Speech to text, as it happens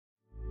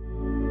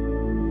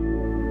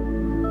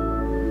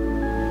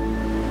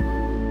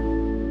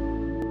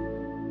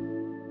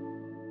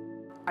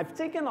I've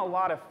taken a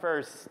lot of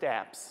first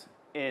steps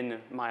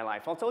in my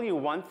life. I'll tell you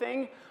one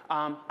thing,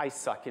 I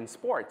suck in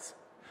sports.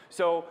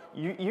 So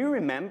you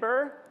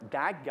remember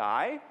that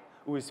guy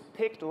who was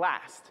picked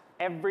last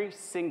every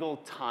single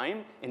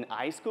time in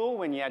high school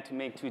when you had to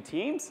make 2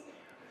 teams?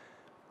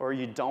 Or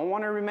you don't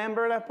want to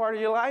remember that part of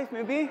your life,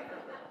 maybe?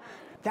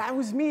 That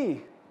was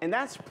me. And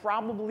that's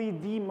probably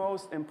the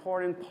most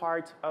important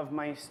part of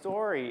my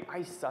story.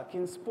 I suck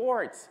in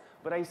sports,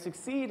 but I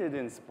succeeded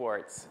in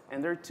sports.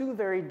 And they're 2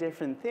 very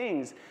different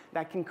things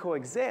that can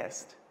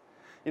coexist.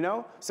 You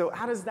know? So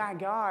how does that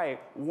guy,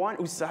 one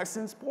who sucks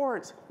in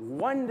sports,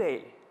 one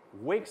day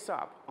wakes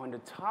up on the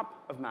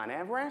top of Mount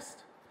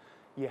Everest?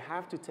 You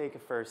have to take a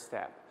first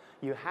step.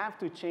 You have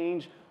to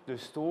change the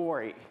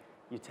story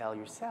you tell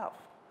yourself,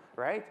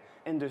 right?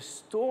 And the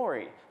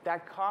story,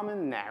 that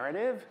common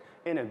narrative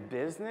in a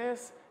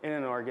business, in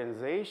an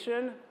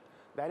organization,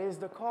 that is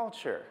the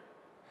culture.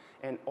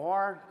 And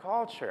our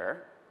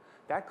culture,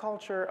 that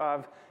culture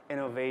of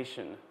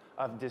innovation,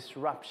 of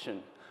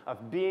disruption,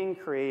 of being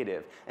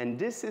creative. And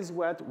this is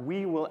what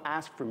we will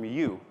ask from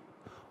you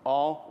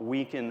all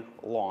weekend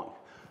long,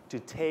 to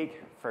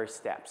take first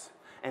steps.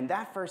 And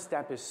that first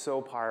step is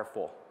so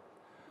powerful.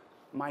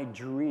 My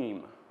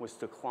dream was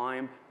to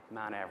climb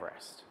Mount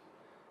Everest.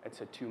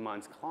 It's a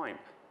 2-month climb.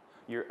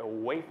 You're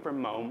away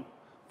from home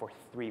for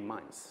 3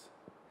 months.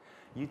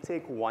 You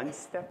take 1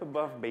 step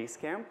above base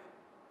camp,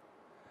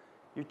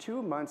 you're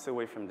 2 months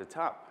away from the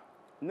top.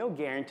 No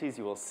guarantees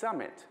you will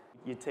summit.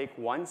 You take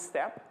 1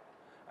 step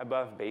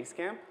above base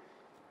camp,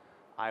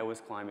 I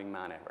was climbing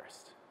Mount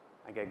Everest.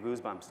 I get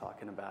goosebumps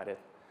talking about it.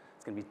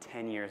 It's going to be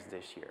 10 years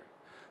this year.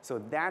 So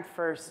that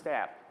first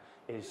step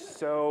is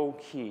so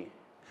key.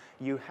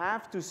 You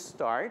have to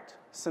start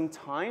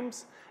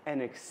sometimes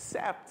and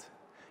accept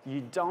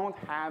you don't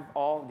have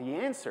all the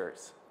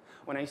answers.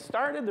 When I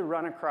started the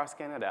run across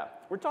Canada,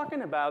 we're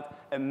talking about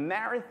a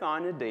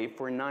marathon a day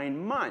for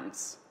 9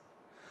 months.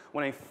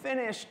 When I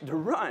finished the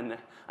run,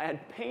 I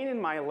had pain in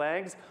my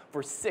legs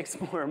for 6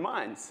 more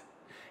months.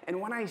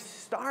 And when I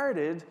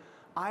started,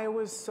 I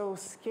was so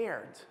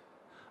scared.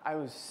 I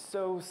was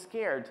so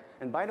scared.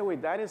 And by the way,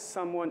 that is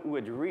someone who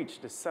had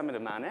reached the summit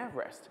of Mount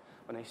Everest.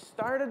 When I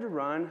started the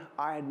run,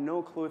 I had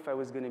no clue if I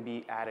was going to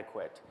be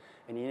adequate.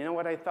 And you know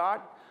what I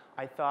thought?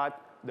 I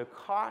thought the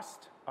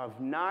cost of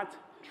not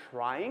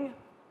trying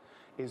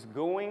is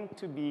going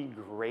to be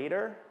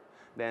greater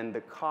than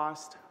the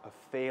cost of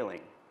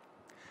failing.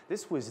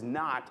 This was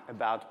not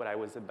about what I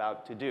was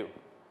about to do.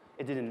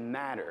 It didn't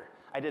matter.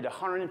 I did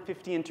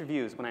 150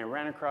 interviews when I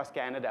ran across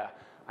Canada.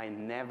 I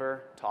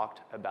never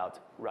talked about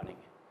running.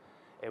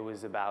 It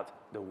was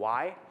about the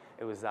why.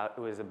 It was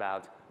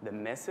about the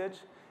message.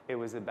 It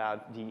was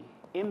about the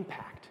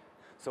impact.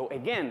 So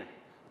again,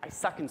 I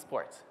suck in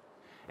sports.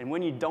 And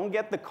when you don't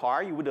get the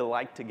car you would have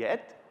liked to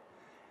get,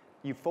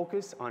 you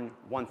focus on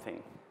one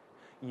thing.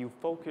 You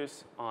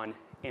focus on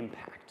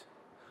impact,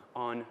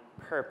 on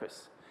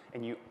purpose.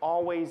 And you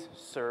always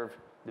serve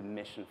the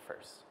mission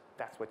first.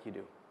 That's what you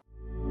do.